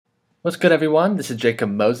What's good, everyone? This is Jacob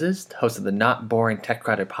Moses, host of the Not Boring Tech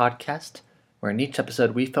Writer podcast, where in each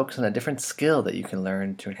episode we focus on a different skill that you can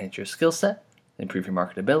learn to enhance your skill set, improve your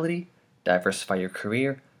marketability, diversify your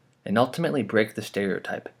career, and ultimately break the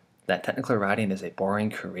stereotype that technical writing is a boring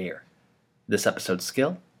career. This episode's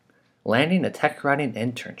skill: landing a tech writing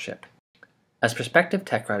internship. As prospective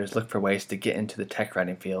tech writers look for ways to get into the tech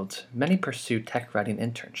writing field, many pursue tech writing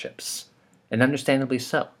internships, and understandably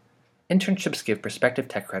so. Internships give prospective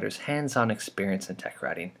tech writers hands-on experience in tech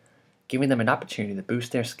writing, giving them an opportunity to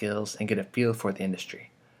boost their skills and get a feel for the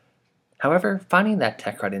industry. However, finding that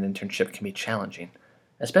tech writing internship can be challenging,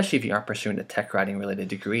 especially if you aren't pursuing a tech writing related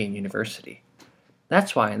degree in university.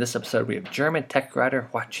 That's why in this episode we have German tech writer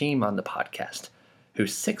Joachim on the podcast,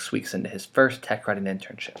 who's 6 weeks into his first tech writing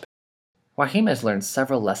internship. Joachim has learned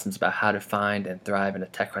several lessons about how to find and thrive in a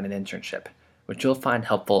tech writing internship, which you'll find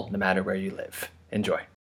helpful no matter where you live. Enjoy.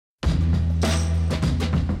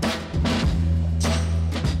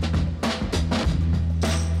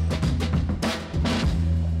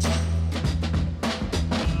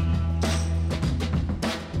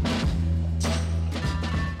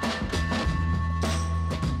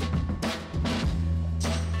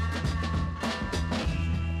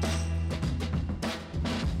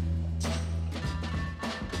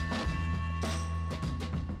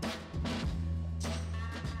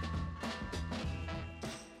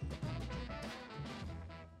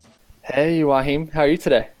 Hey Joachim, how are you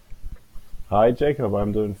today? Hi Jacob,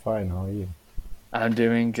 I'm doing fine. How are you? I'm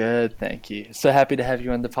doing good, thank you. So happy to have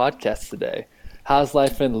you on the podcast today. How's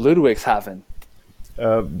life in Ludwigshafen?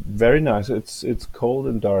 Very nice. It's cold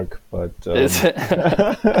and dark, but Is it?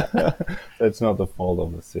 that's not the fault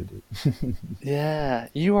of the city. Yeah,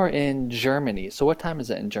 you are in Germany. So what time is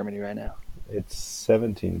it in Germany right now? It's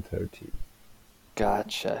 17:30.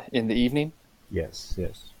 Gotcha. In the evening? Yes,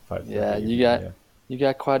 yes, 5:30 Yeah, you evening. got you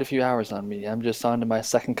got quite a few hours on me. I'm just on to my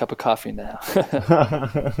second cup of coffee now.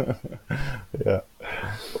 Yeah. Yeah.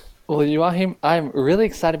 Well, Joachim, I'm really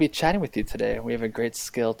excited to be chatting with you today. We have a great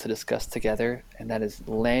skill to discuss together, and that is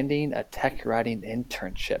landing a tech writing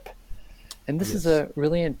internship. And this is Yes. a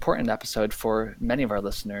really important episode for many of our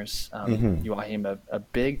listeners. Hmm. Joachim, a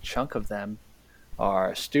big chunk of them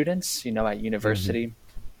are students, at Hmm. university,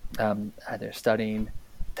 either studying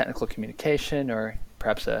technical communication or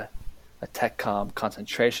perhaps a tech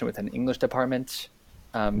concentration with an English department,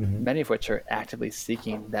 Hmm. many of which are actively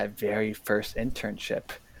seeking that very first internship.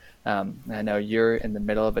 I know you're in the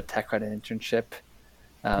middle of a tech writing internship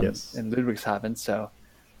Yes. in Ludwigshafen, so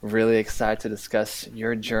really excited to discuss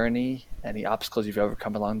your journey, any obstacles you've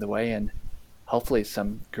overcome along the way, and hopefully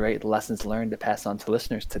some great lessons learned to pass on to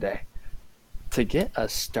listeners today. To get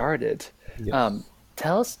us started, um, Yes.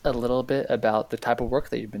 tell us a little bit about the type of work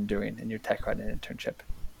that you've been doing in your tech writing internship.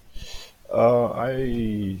 I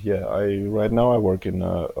yeah. I right now I work in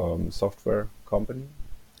a software company,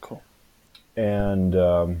 Cool. and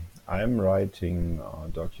I'm writing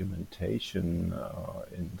documentation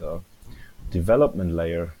in the development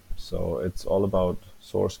layer. So it's all about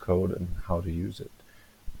source code and how to use it.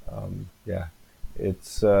 Yeah,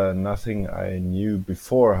 it's nothing I knew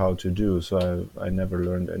before how to do. So I never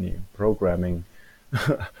learned any programming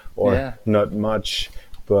or Yeah. not much.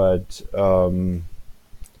 But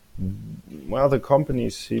well, the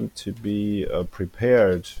companies seem to be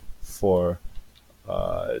prepared for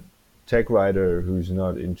a tech writer who's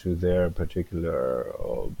not into their particular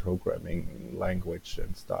programming language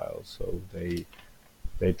and style. So they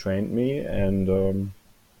trained me, and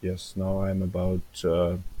yes, now I'm about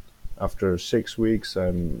after 6 weeks,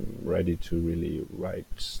 I'm ready to really write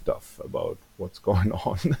stuff about what's going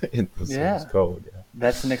on in the source Yeah. code. Yeah,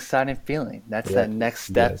 That's an exciting feeling. That's yeah, that next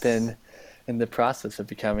step yes. in the process of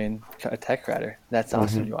becoming a tech writer. That's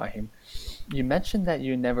awesome, Hmm. Joachim. You mentioned that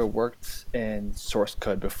you never worked in source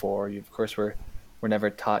code before. You, of course, were never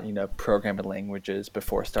taught, programming languages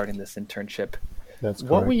before starting this internship. That's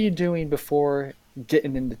What were correct. you doing before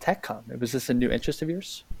getting into TechCom? Was this a new interest of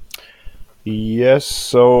yours? Yes,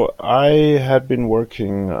 so I had been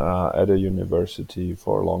working at a university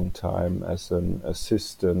for a long time as an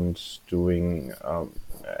assistant doing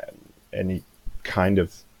any kind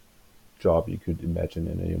of job you could imagine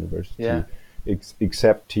in a university, Yeah.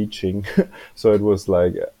 except teaching. So it was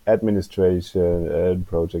like administration and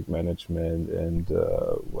project management and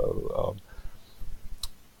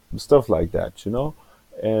stuff like that, you know.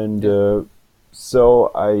 And Yeah.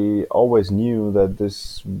 so I always knew that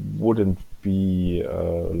this wouldn't be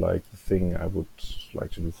like the thing I would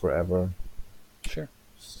like to do forever. Sure.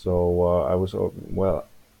 So I was well.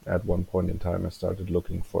 At one point in time, I started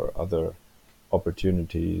looking for other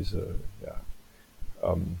opportunities. Yeah,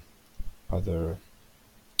 um, other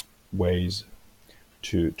ways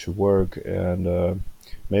to work. And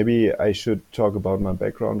maybe I should talk about my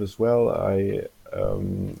background as well.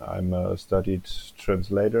 I'm a studied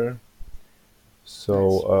translator,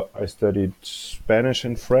 so Nice. I studied Spanish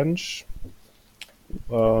and French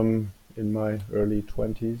in my early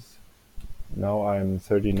 20s. Now I'm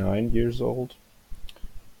 39 years old.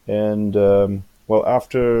 And well,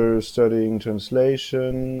 after studying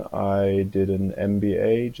translation, I did an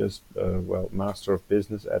MBA, just well, Master of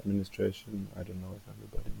Business Administration. I don't know if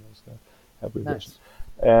everybody knows that abbreviation. Nice.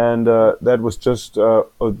 And that was just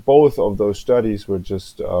both of those studies were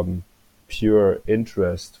just pure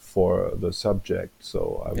interest for the subject.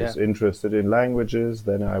 So I Yeah. was interested in languages,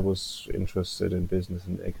 then I was interested in business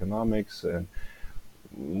and economics, and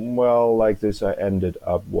well, like this, I ended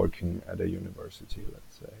up working at a university,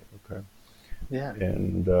 let's say. Okay. Yeah.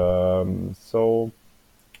 And so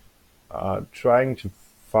trying to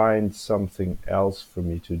find something else for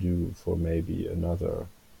me to do for maybe another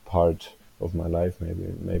part of my life,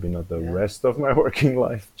 maybe not the Yeah. rest of my working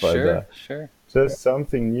life, but Sure. Sure. just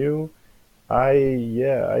something new.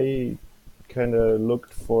 I kind of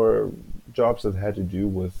looked for jobs that had to do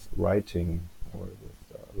with writing or with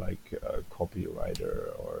copywriter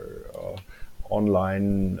or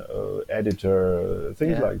online editor,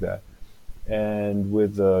 things Yeah. like that. And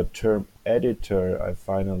with the term editor, I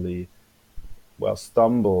finally, well,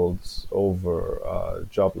 stumbled over a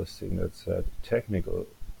job listing that said technical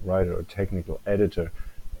writer or technical editor.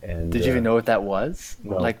 And Did you even know what that was?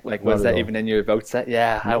 no, Like, not was at that all. even in your vote set?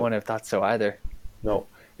 Yeah, I No, wouldn't have thought so either. no.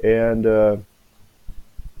 And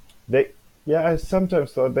they, yeah, I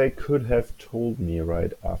sometimes thought they could have told me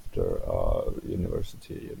right after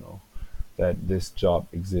university, that this job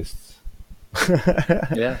exists.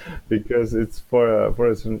 Yeah. Because it's for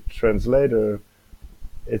a translator,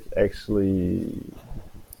 it's actually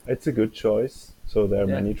it's a good choice. So there are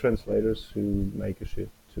Yeah. many translators who make a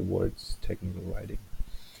shift towards technical writing.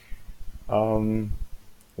 Um,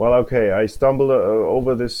 well, okay, I stumbled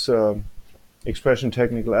over this expression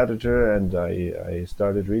technical editor, and I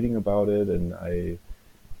started reading about it, and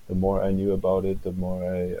the more I knew about it, the more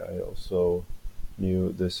I also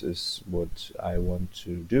knew this is what I want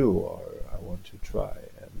to do or I want to try,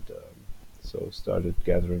 and so started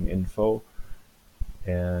gathering info.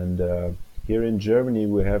 And here in Germany,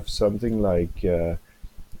 we have something like an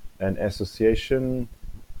association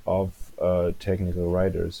of technical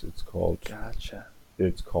writers. Gotcha.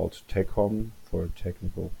 It's called TechCom for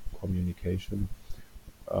technical communication,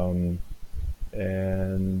 um,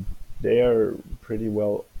 and they are pretty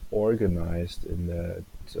well organized uh,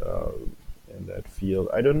 in that field.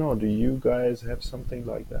 I don't know. Do you guys have something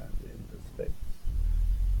like that in the States?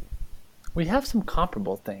 We have some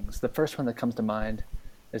comparable things. The first one that comes to mind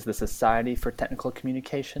is the Society for Technical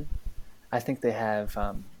Communication. I think they have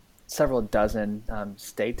several dozen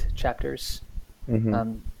state chapters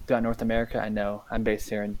Mm-hmm. throughout North America. I know I'm based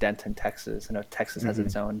here in Denton, Texas. I know Texas has Mm-hmm.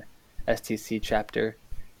 its own STC chapter.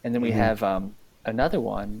 And then we Mm-hmm. have another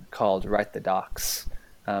one called Write the Docs.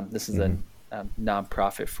 This is a Mm-hmm.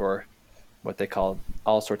 nonprofit for what they call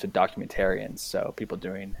all sorts of documentarians. So people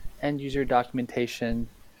doing end user documentation,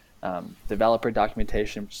 developer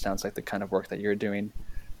documentation, which sounds like the kind of work that you're doing.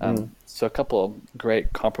 Mm-hmm. So a couple of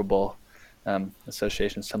great comparable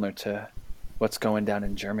associations similar to what's going down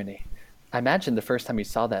in Germany. I imagine the first time you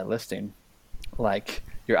saw that listing, like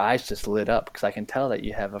your eyes just lit up because I can tell that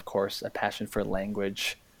you have, of course, a passion for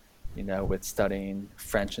language, with studying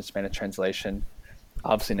French and Spanish translation,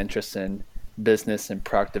 obviously an interest in business and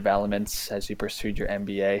product developments as you pursued your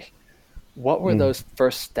MBA. What were those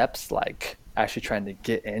first steps like actually trying to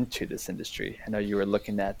get into this industry? I know you were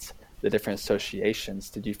looking at the different associations.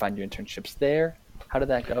 Did you find your internships there? How did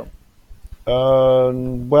that go?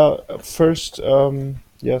 Well, first,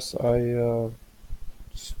 yes, I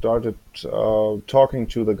started talking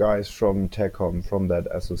to the guys from TechCom, from that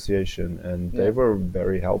association, and they Yeah. were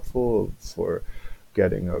very helpful for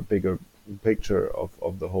getting a bigger picture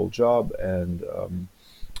of the whole job. And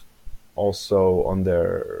also on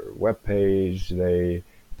their webpage,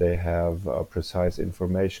 they have precise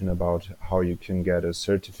information about how you can get a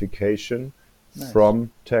certification Nice.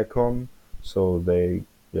 from TechCom. So they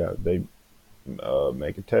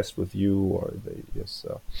make a test with you, or they yes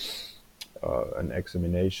an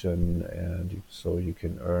examination, and so you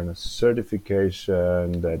can earn a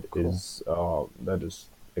certification Cool. that is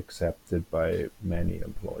accepted by many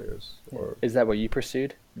employers. Yeah. Or Is that what you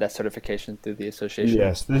pursued? That certification through the association?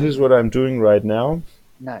 yes, this is what I'm doing right now.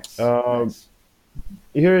 Nice. Um, Nice.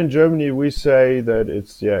 Here in Germany, we say that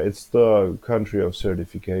it's the country of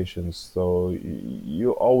certifications. So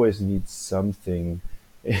you always need something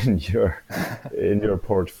in your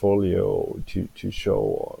portfolio to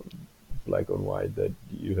show black on white that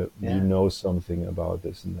you Yeah. know something about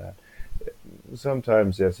this and that.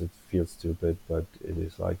 Sometimes, yes, it feels stupid, but it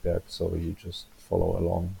is like that. So you just follow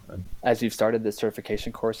along. And As you've started this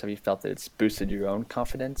certification course, have you felt that it's boosted your own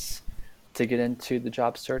confidence to get into the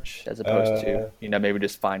job search as opposed to, uh, maybe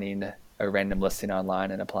just finding a random listing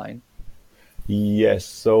online and applying? yes,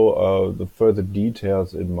 so the further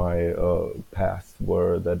details in my path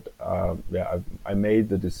were that yeah, I made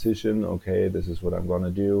the decision. Okay, this is what I'm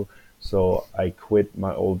gonna do. So I quit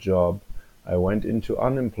my old job. I went into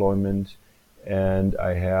unemployment, and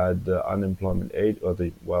I had the unemployment aid or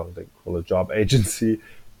the well they call it job agency.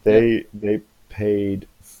 Yep. They paid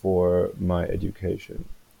for my education.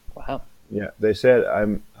 Wow. Yeah, they said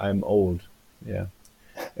I'm old. Yeah,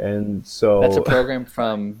 and That's a so program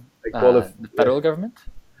from I qualify. the federal government?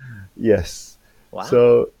 Yes. Wow.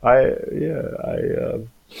 So I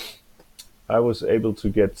was able to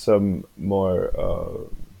get some more.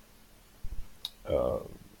 Uh,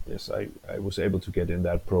 yes, I was able to get in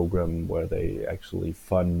that program where they actually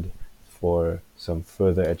fund for some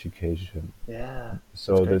further education. Yeah. That's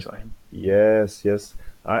So great, this, Joachim. yes, yes,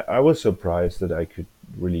 I was surprised that I could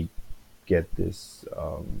really get this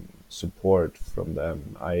support from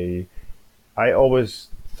them. I always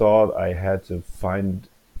thought I had to find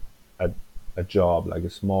a, a job, like a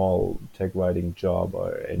small tech writing job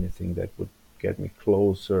or anything that would get me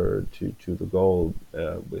closer to the goal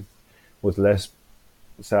with less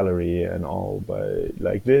salary and all. But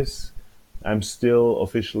like this, I'm still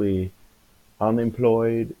officially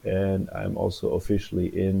unemployed and I'm also officially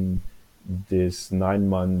in this 9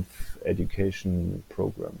 month education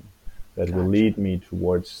program that will Gotcha. lead me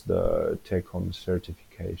towards the take home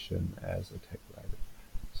certification as a tech writer.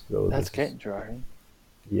 So That's this is great, Joachim.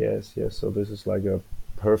 yes, yes. So this is like a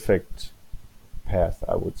perfect path,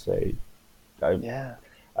 I would say. I, Yeah.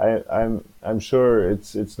 I'm sure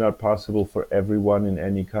it's not possible for everyone in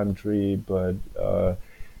any country, but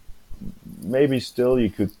maybe still you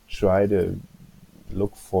could try to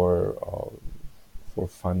look for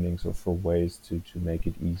fundings or for ways to make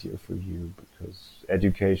it easier for you because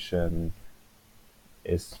education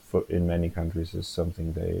is for in many countries is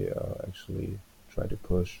something they actually try to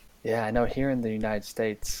push. Yeah, I know here in the United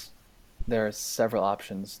States, there are several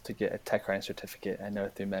options to get a tech writing certificate. I know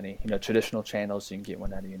through many, traditional channels, you can get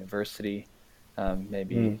one at a university, Mm.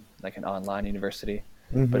 maybe like an online university,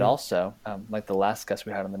 but Mm-hmm. also like the last guest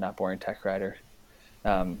we had on the Not Boring Tech Writer,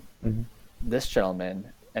 um, Mm-hmm. this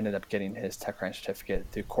gentleman ended up getting his tech writing certificate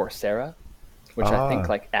through Coursera, which I think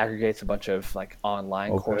Ah, like aggregates a bunch of like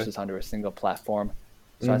online okay. courses onto a single platform.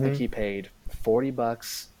 So I think Mm-hmm. he paid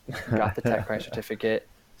 $40, got the tech writing certificate,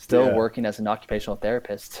 still Yeah. working as an occupational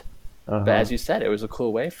therapist. But Uh-huh. as you said, it was a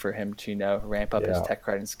cool way for him to, ramp up his Yeah. tech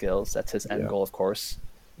writing skills. That's his end Yeah. goal, of course.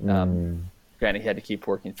 Um, Mm. Granted, he had to keep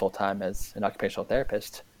working full time as an occupational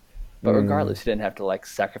therapist, but Mm. regardless, he didn't have to like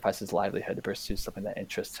sacrifice his livelihood to pursue something that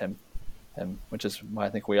interests him, which is what I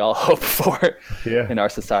think we all hope for Yeah. in our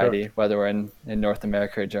Sure. society, whether we're in North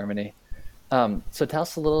America or Germany. So tell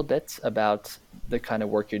us a little bit about the kind of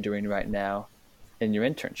work you're doing right now in your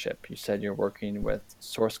internship. You said you're working with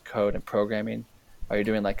source code and programming. Are you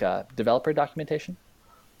doing like a developer documentation?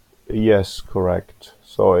 Yes, correct.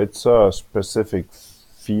 So it's a specific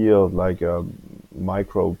field, like a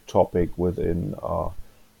micro topic within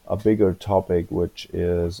a bigger topic, which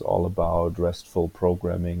is all about RESTful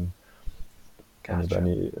programming. Gotcha.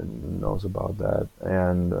 Anybody knows about that?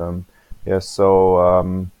 And yes,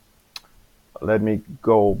 so let me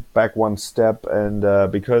go back one step, and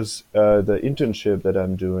because the internship that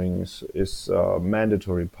I'm doing is a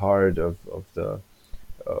mandatory part of the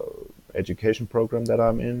education program that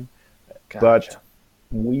I'm in, but Gotcha.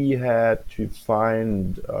 we had to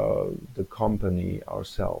find the company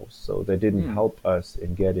ourselves. So they didn't Hmm. help us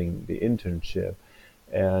in getting the internship.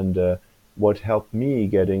 And what helped me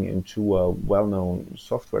getting into a well known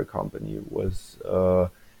software company was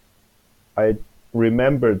I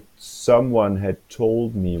remembered someone had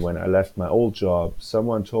told me when I left my old job,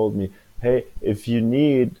 someone told me, hey, if you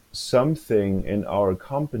need something in our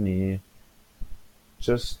company,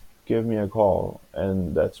 just give me a call.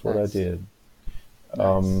 And that's what I Nice. did. Nice.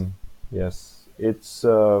 Um, yes, it's.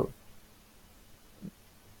 I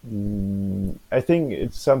think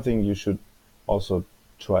it's something you should also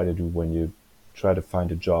try to do when you try to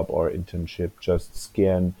find a job or internship. Just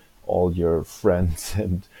scan all your friends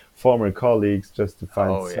and former colleagues just to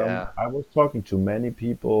find Oh some. yeah. I was talking to many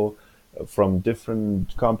people from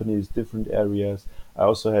different companies, different areas. I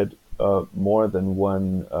also had more than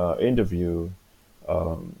one interview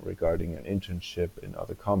regarding an internship in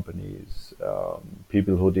other companies,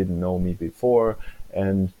 people who didn't know me before.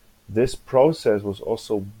 And this process was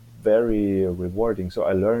also very rewarding. So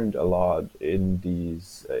I learned a lot in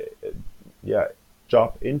these, yeah,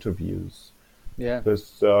 job interviews, Yeah.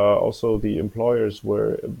 because also the employers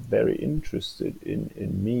were very interested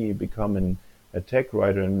in me becoming a tech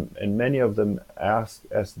writer, and many of them asked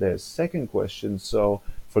as their second question, so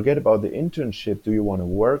forget about the internship, do you want to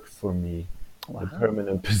work for me in a Wow.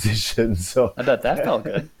 permanent position? So I bet that felt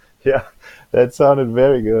good. yeah, that sounded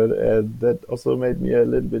very good, and that also made me a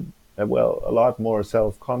little bit, well, a lot more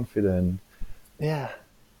self-confident Yeah.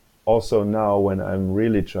 also now when I'm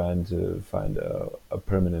really trying to find a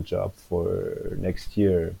permanent job for next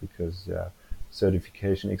year, because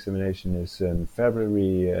certification examination is in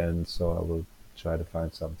February, and so I will try to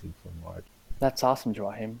find something for March. That's awesome,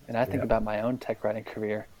 Joachim. And I think Yeah. about my own tech writing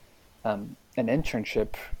career. An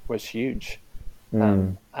internship was huge.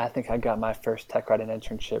 Mm. I think I got my first tech writing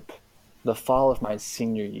internship the fall of my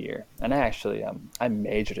senior year, and I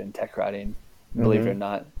majored in tech writing, believe it or Mm-hmm.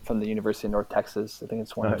 not, from the University of North Texas. I think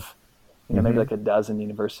it's one Nice. of maybe Mm-hmm. like a dozen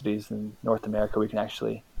universities in North America we can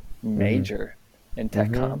actually Mm-hmm. major in tech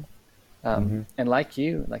Mm-hmm. comm. Mm-hmm. And like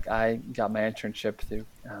you, like I got my internship through,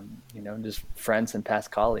 just friends and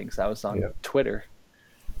past colleagues. I was on Yeah. Twitter,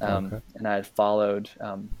 Okay. and I had followed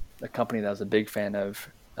a company that I was a big fan of,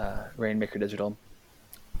 Rainmaker Digital,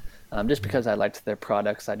 just because I liked their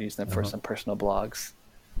products. I'd use them for Uh-huh. some personal blogs.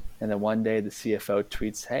 And then one day the CFO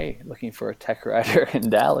tweets, "Hey, looking for a tech writer in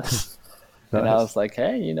Dallas." And I Nice. was like,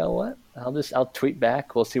 "Hey, you know what? I'll tweet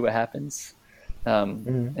back. We'll see what happens."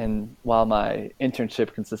 Mm-hmm. And while my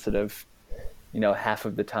internship consisted of, half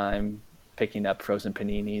of the time picking up frozen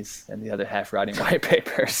paninis and the other half writing white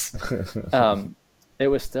papers, um, it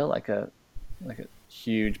was still like a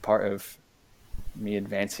huge part of me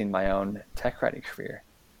advancing my own tech writing career.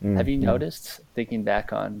 Have you Mm-hmm. noticed, thinking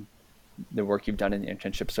back on the work you've done in the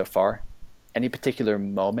internship so far, any particular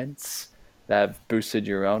moments that have boosted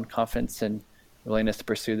your own confidence and willingness to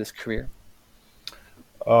pursue this career?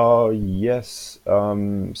 Oh, yes.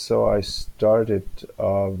 So I started,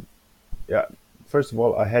 yeah, first of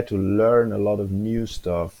all, I had to learn a lot of new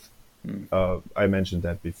stuff. Mm, I mentioned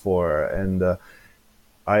that before, and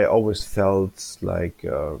I always felt like,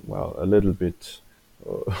 well, a little bit,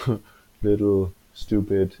 little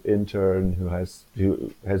stupid intern who has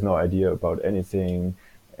no idea about anything,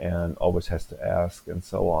 and always has to ask and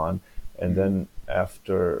so on. And mm, then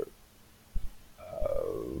after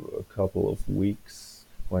a couple of weeks,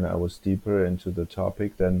 when I was deeper into the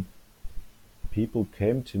topic, then people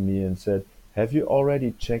came to me and said, "Have you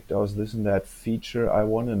already checked out this and that feature? I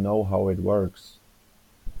want to know how it works."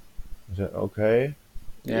 I said, "Okay,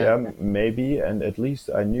 yeah, yeah, maybe." And at least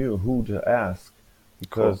I knew who to ask, cool.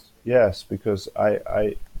 because yes, because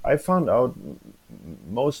I found out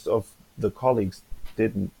most of the colleagues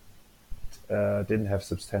didn't didn't have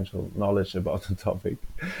substantial knowledge about the topic,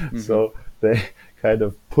 Hmm. so they kind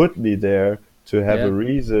of put me there to have a Yeah.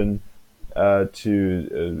 reason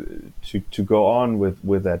to go on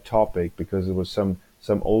with that topic, because it was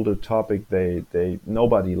some older topic they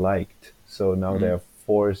nobody liked. So now Mm, they're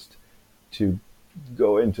forced to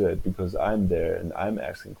go into it because I'm there and I'm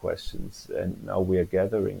asking questions, and now we are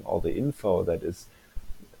gathering all the info that is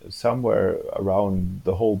somewhere around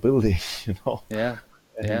the whole building, you know. yeah.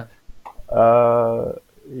 And Yeah. uh,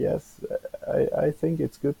 yes, I think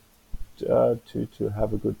it's good to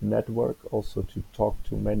have a good network, also to talk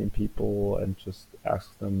to many people and just ask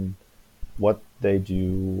them what they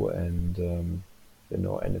do, and they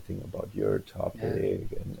know anything about your Yeah. topic,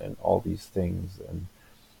 and all these things. And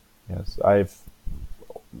yes, I've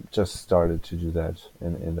just started to do that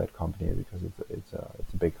in that company, because it's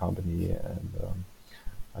a big company, and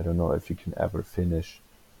I don't know if you can ever finish.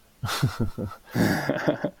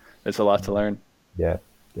 There's a lot to learn. Yeah,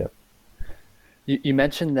 yeah. You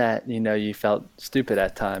mentioned that, you felt stupid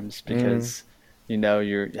at times Mm, because,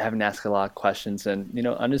 you're having to ask a lot of questions and,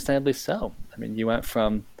 understandably so. I mean, you went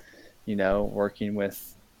from, working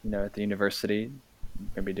with, at the university,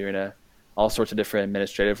 maybe doing all sorts of different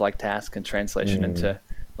administrative like tasks and translation mm. into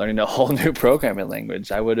learning a whole new programming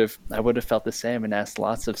language. I would have felt the same and asked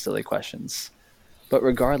lots of silly questions. But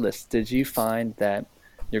regardless, did you find that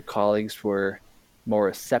your colleagues were more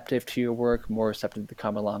receptive to your work, more receptive to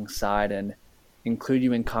come alongside and include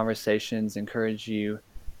you in conversations, encourage you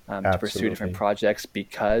to pursue different Absolutely. projects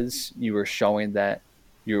because you were showing that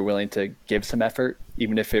you were willing to give some effort,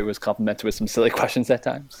 even if it was complemented with some silly questions at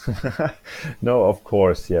times? No, of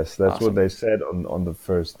course, yes. That's what Awesome. they said on the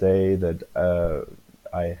first day, that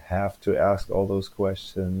I have to ask all those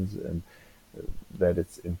questions, and that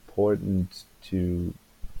it's important to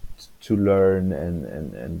learn,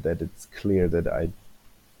 and that it's clear that I,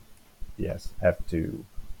 yes, have to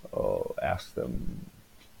ask them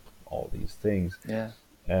all these things. Yeah.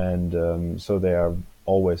 And so they are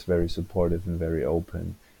always very supportive and very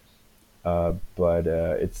open. But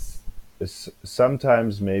it's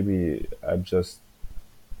sometimes maybe I'm just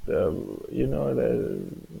uh,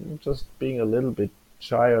 just being a little bit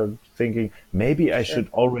shy, or thinking maybe I Sure. should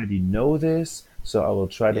already know this, so I will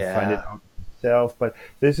try to find it Yeah. out myself. But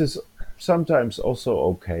this is sometimes also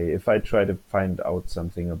okay if I try to find out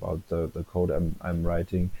something about the code I'm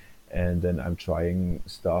writing, and then I'm trying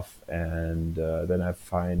stuff, and then I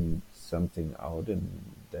find something out, and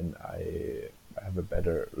then I have a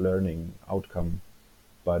better learning outcome.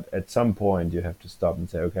 But at some point you have to stop and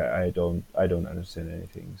say, okay, I don't understand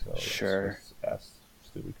anything, so let's Sure. just ask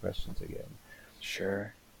stupid questions again.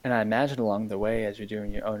 Sure. And I imagine along the way, as you're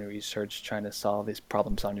doing your own research, trying to solve these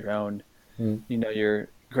problems on your own, Mm. you're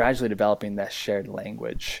gradually developing that shared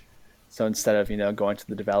language. So instead of, going to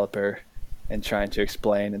the developer and trying to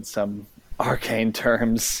explain in some arcane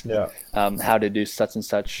terms Yeah. how to do such and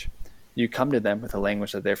such, you come to them with a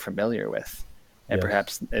language that they're familiar with. And Yes.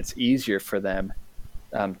 perhaps it's easier for them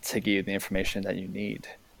to give you the information that you need.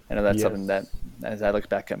 I know that's something that, Yes. as I look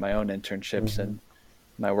back at my own internships Hmm. and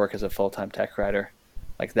my work as a full-time tech writer,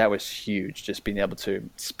 like that was huge. Just being able to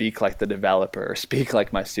speak like the developer or speak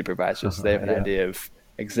like my supervisor, so they have an Yeah. idea of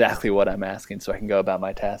exactly what I'm asking, so I can go about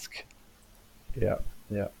my task. Yeah.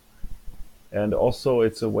 Yeah. And also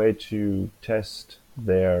it's a way to test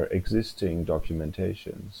their existing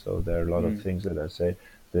documentation. So there are a lot of Mm, things that I say,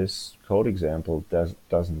 this code example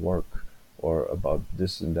doesn't work, or about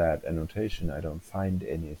this and that annotation I don't find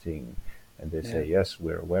anything. And they yeah, say, yes,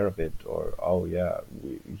 we're aware of it, or oh yeah,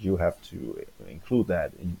 you have to include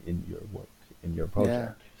that in your work, in your yeah.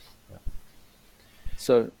 project. Yeah.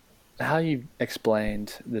 So, how you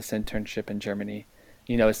explained this internship in Germany,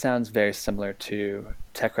 it sounds very similar to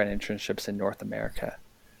tech writing internships in North America.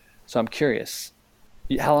 So I'm curious,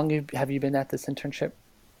 how long have you been at this internship?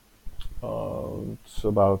 It's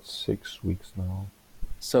about 6 weeks now.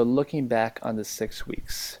 So looking back on the 6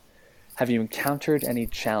 weeks, have you encountered any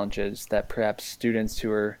challenges that perhaps students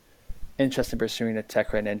who are interested in pursuing a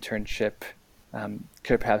tech writing internship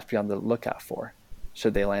could perhaps be on the lookout for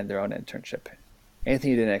should they land their own internship?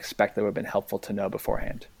 Anything you didn't expect that would have been helpful to know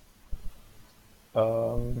beforehand?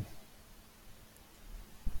 Um,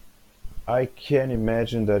 I can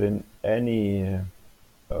imagine that in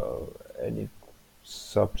uh, any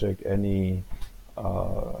subject, any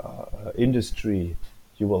industry,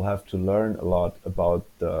 you will have to learn a lot about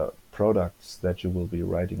the products that you will be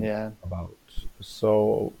writing Yeah, about.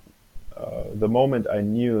 So the moment I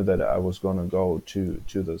knew that I was going to go to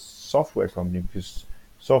the software company, because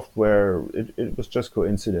software, it was just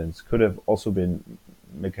coincidence, could have also been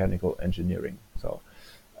mechanical engineering. So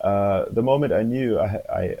the moment I knew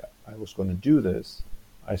I was going to do this,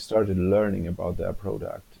 I started learning about their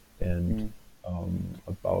product, and mm,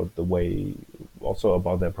 about the way, also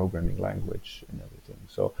about their programming language and everything.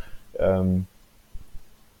 So um,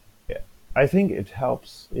 yeah, I think it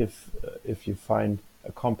helps if you find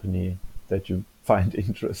a company that you find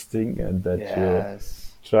interesting, and that you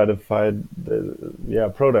yes, try to find the, yeah,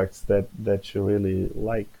 products that you really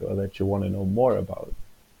like, or that you want to know more about,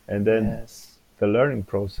 and then yes, the learning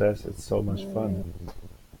process, it's so much fun,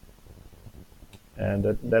 and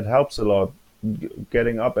that helps a lot.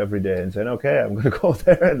 Getting up every day and saying, okay, I'm going to go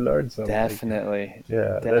there and learn something. definitely,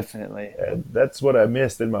 Yeah, definitely. that's what I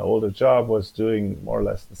missed in my older job, was doing more or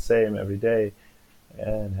less the same every day,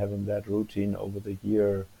 and having that routine over the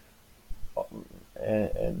year.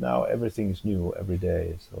 And now everything is new every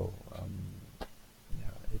day. So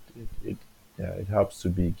yeah, yeah, it helps to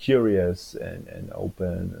be curious and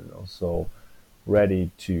open, and also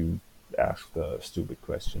ready to ask the stupid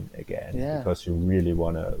question again, Yeah, because you really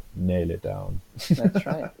want to nail it down. that's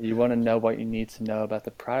right. You want to know what you need to know about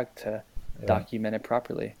the product to Yeah. document it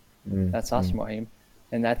properly. Mm, That's mm, awesome, Joachim.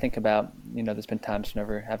 And I think about, there's been times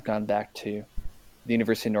whenever I've gone back to the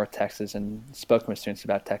University of North Texas and spoken with students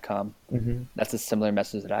about TechCom. mm-hmm. That's a similar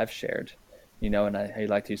message that I've shared, and I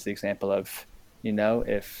like to use the example of,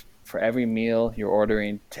 if for every meal you're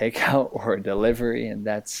ordering takeout or delivery, and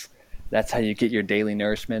that's how you get your daily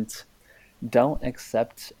nourishment, don't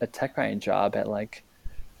accept a tech writing job at like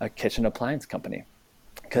a kitchen appliance company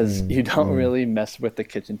because Mm, you don't mm, really mess with the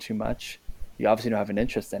kitchen too much. You obviously don't have an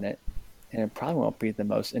interest in it, and it probably won't be the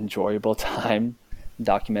most enjoyable time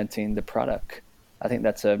documenting the product. I think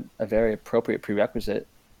that's a very appropriate prerequisite,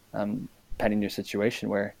 depending on your situation.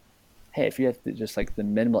 Where, hey, if you have just like the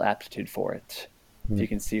minimal aptitude for it, if you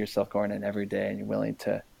can see yourself going in every day and you're willing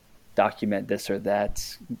to document this or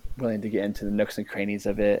that, willing to get into the nooks and crannies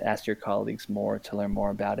of it, ask your colleagues more to learn more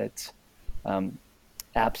about it. Um,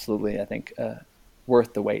 Absolutely, I think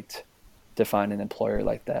worth the wait to find an employer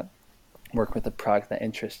like that, work with a product that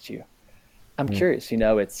interests you. I'm Mm. curious,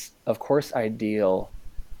 it's of course ideal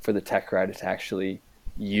for the tech writer to actually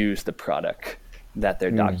use the product that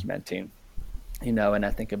they're Mm. documenting. And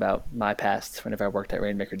I think about my past whenever I worked at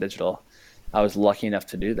Rainmaker Digital. I was lucky enough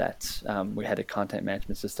to do that. We had a content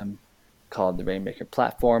management system called the Rainmaker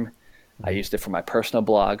platform. I used it for my personal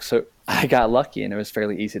blog. So I got lucky and it was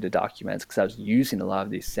fairly easy to document because I was using a lot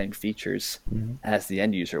of these same features Mm. as the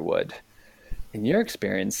end user would. In your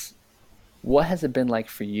experience, what has it been like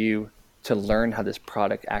for you to learn how this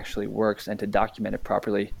product actually works and to document it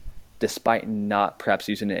properly, despite not perhaps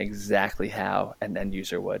using it exactly how an end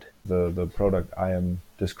user would? The product I am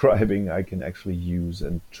describing, I can actually use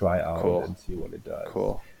and try out Cool. and see what it does.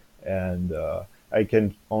 Cool. And I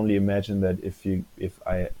can only imagine that if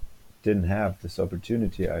I didn't have this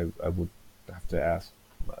opportunity, I would have to ask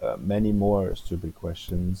many more stupid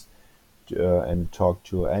questions and talk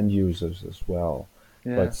to end users as well.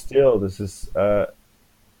 Yeah. But still, this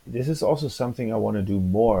is also something I want to do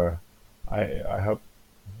more. I hope,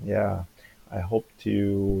 yeah, I hope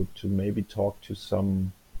to maybe talk to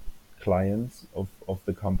some clients of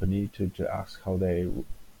the company to ask how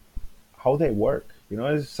they work.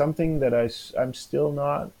 It's something that I'm still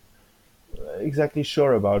not exactly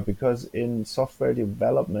sure about, because in software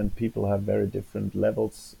development, people have very different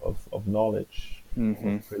levels of knowledge, of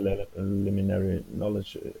Mm-hmm. preliminary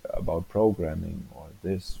knowledge about programming or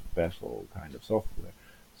this special kind of software.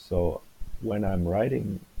 So when I'm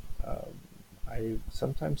writing, um, I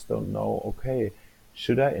sometimes don't know, okay,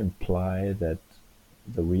 should I imply that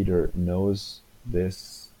the reader knows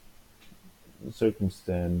this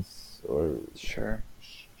circumstance, or Sure.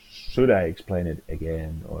 should I explain it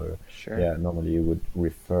again? Or Sure. yeah, normally you would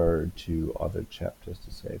refer to other chapters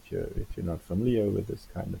to say, if you're not familiar with this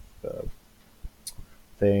kind of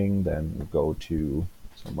thing, then go to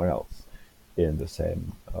somewhere else in the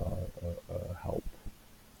same help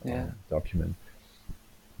Yeah. document.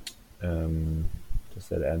 Um, does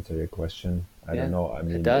that answer your question? I don't Yeah. know. I It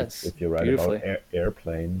mean, does. if you write about Beautifully.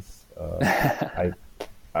 airplanes, I,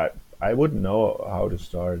 I I wouldn't know how to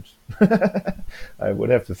start. I would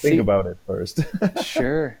have to think See, about it first.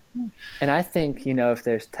 sure. And I think, if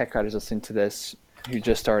there's tech writers listening to this who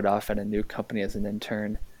just started off at a new company as an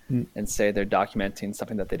intern Mm. and say they're documenting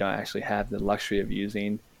something that they don't actually have the luxury of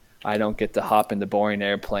using, I don't get to hop in the boring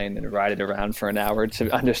airplane and ride it around for an hour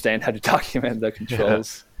to understand how to document the Yeah,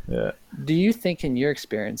 controls. yeah. Do you think, in your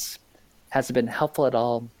experience, has it been helpful at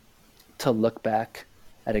all to look back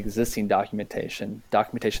at existing documentation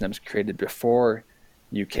that was created before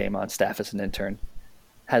you came on staff as an intern?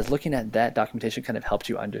 Has looking at that documentation kind of helped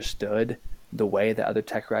you understood the way that other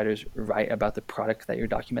tech writers write about the product that you're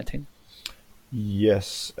documenting?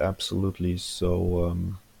 Yes, absolutely. So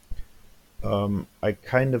I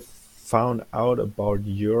kind of found out about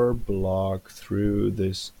your blog through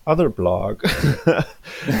this other blog that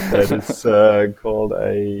is called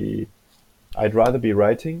a I'd rather be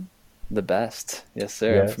writing. The best. Yes,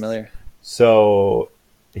 sir. I'm Yes. familiar. So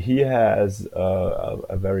he has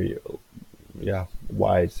a very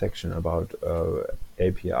wide section about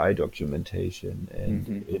API documentation, and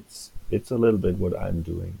Hmm. it's a little bit what I'm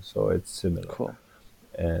doing, so it's similar. Cool.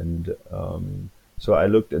 And so I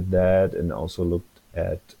looked at that and also looked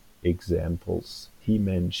at examples he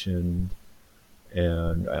mentioned,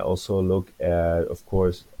 and I also look at, of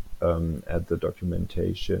course, at the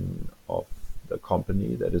documentation of the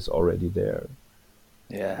company that is already there,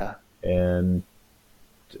 Yeah. and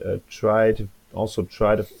try to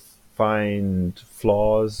find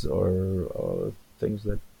flaws or things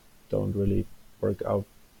that don't really work out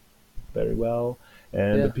very well.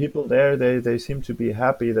 And the Yeah. people there, they seem to be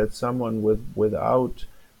happy that someone without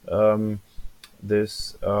um,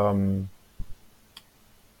 this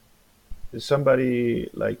somebody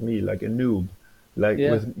like me, like a noob, like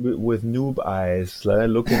Yeah. with noob eyes, like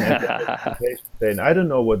looking at the documentation, saying, "I don't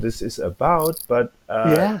know what this is about, but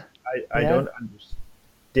Yeah. I Yeah. don't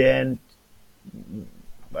understand.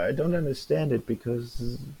 I don't understand it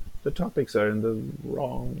because the topics are in the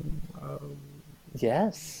wrong."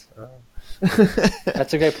 Yes. Uh,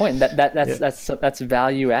 That's a great point. yeah. That's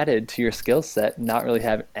value added to your skill set. Not really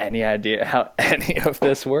have any idea how any of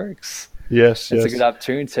this works. Yes. It's a good Yes.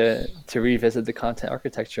 opportunity to revisit the content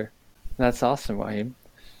architecture. That's awesome, Wahim.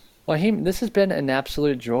 Wahim, this has been an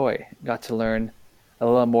absolute joy. Got to learn a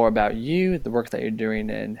little more about you, the work that you're doing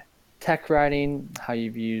in tech writing, how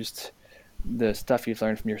you've used the stuff you've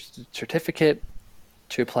learned from your certificate,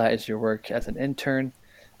 to apply as your work as an intern.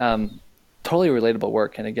 Totally relatable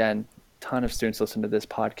work. And again, ton of students listen to this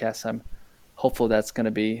podcast. I'm hopeful that's going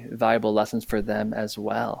to be valuable lessons for them as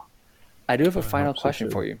well. I do have a final question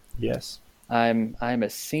for you. Yes. I'm a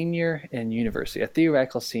senior in university, a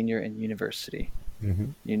theoretical senior in university.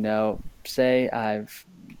 Say I've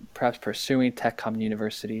perhaps pursuing Tech Com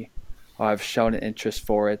University, or I've shown an interest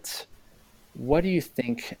for it. What do you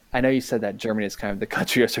think? I know you said that Germany is kind of the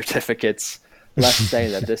country of certificates. Let's say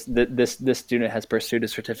that this student has pursued a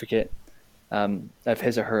certificate of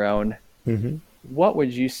his or her own. What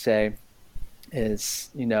would you say is,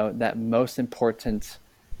 that most important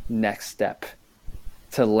next step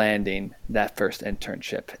to landing that first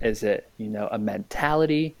internship? Is it, a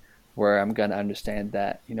mentality where I'm going to understand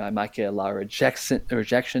that, I might get a lot of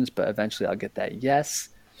rejections, but eventually I'll get that yes?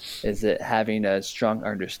 Is it having a strong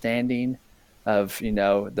understanding of,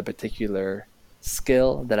 the particular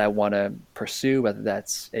skill that I want to pursue, whether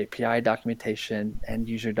that's API documentation, end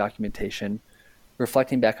user documentation?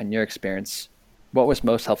 Reflecting back on your experience, what was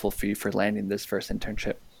most helpful for you for landing this first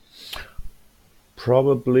internship?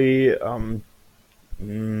 Probably,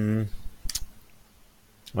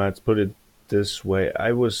 let's put it this way.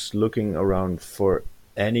 I was looking around for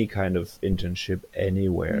any kind of internship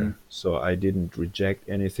anywhere. So I didn't reject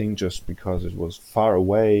anything just because it was far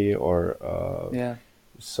away or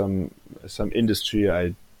some industry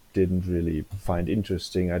I didn't really find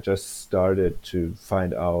interesting. I just started to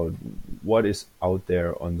find out what is out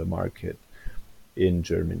there on the market in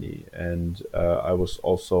Germany. And I was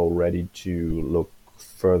also ready to look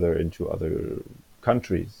further into other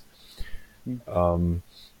countries.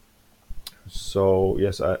 So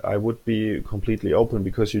yes, I would be completely open,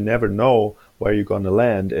 because you never know where you're going to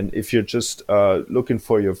land. And if you're just looking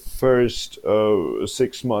for your first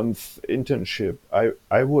 6-month internship,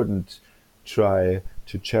 I wouldn't try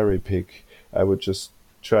to cherry pick. I would just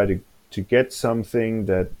try to get something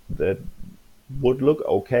that would look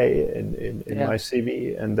okay in my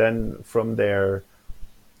CV. And then from there,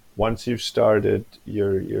 once you've started,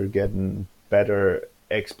 you're getting better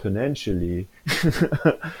exponentially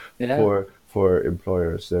for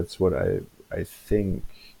employers. That's what I think.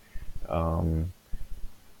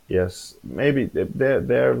 Yes, maybe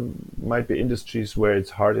there might be industries where it's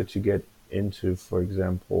harder to get into, for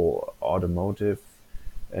example, automotive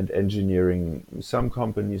and engineering. Some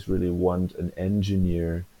companies really want an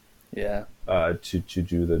engineer to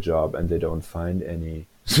do the job, and they don't find any.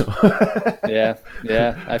 So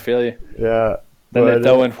I feel you. Yeah. Then they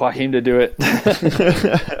throw in Joachim to do it.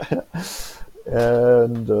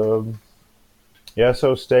 And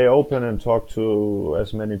so stay open and talk to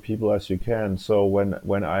as many people as you can. So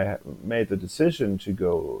when I made the decision to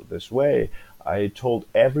go this way, I told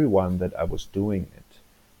everyone that I was doing it.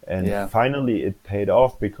 And finally it paid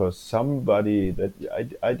off, because somebody that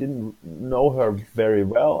I didn't know her very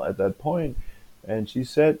well at that point, and she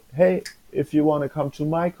said, "Hey, if you want to come to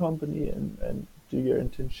my company and do your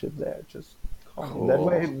internship there, just come." Cool. That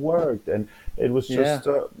way it worked, and it was just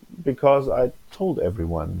because I told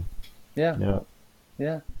everyone. Be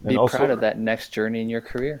also proud of that next journey in your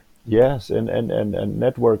career. Yes, and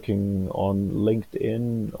networking on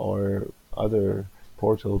LinkedIn or other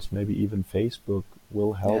portals, maybe even Facebook,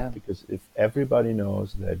 will help, because if everybody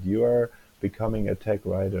knows that you are becoming a tech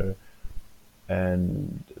writer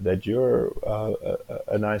and that you're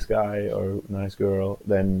a nice guy or nice girl,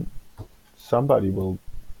 then somebody will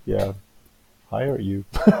hire you.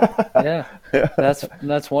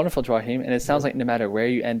 That's wonderful, Joachim. And it sounds like no matter where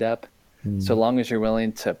you end up, so long as you're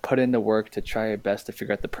willing to put in the work to try your best to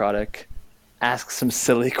figure out the product, ask some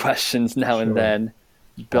silly questions now and then,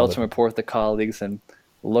 build some rapport with the colleagues, and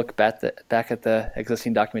look back at the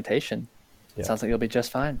existing documentation. It sounds like you'll be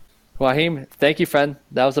just fine. Joachim, thank you, friend.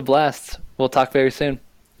 That was a blast. We'll talk very soon.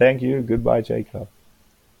 Thank you. Goodbye, Jacob.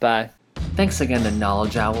 Bye. Thanks again to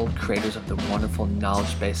Knowledge Owl, creators of the wonderful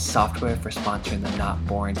knowledge-based software, for sponsoring the Not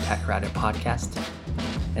Boring Tech Writer podcast.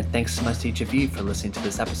 And thanks so much to each of you for listening to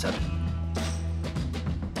this episode.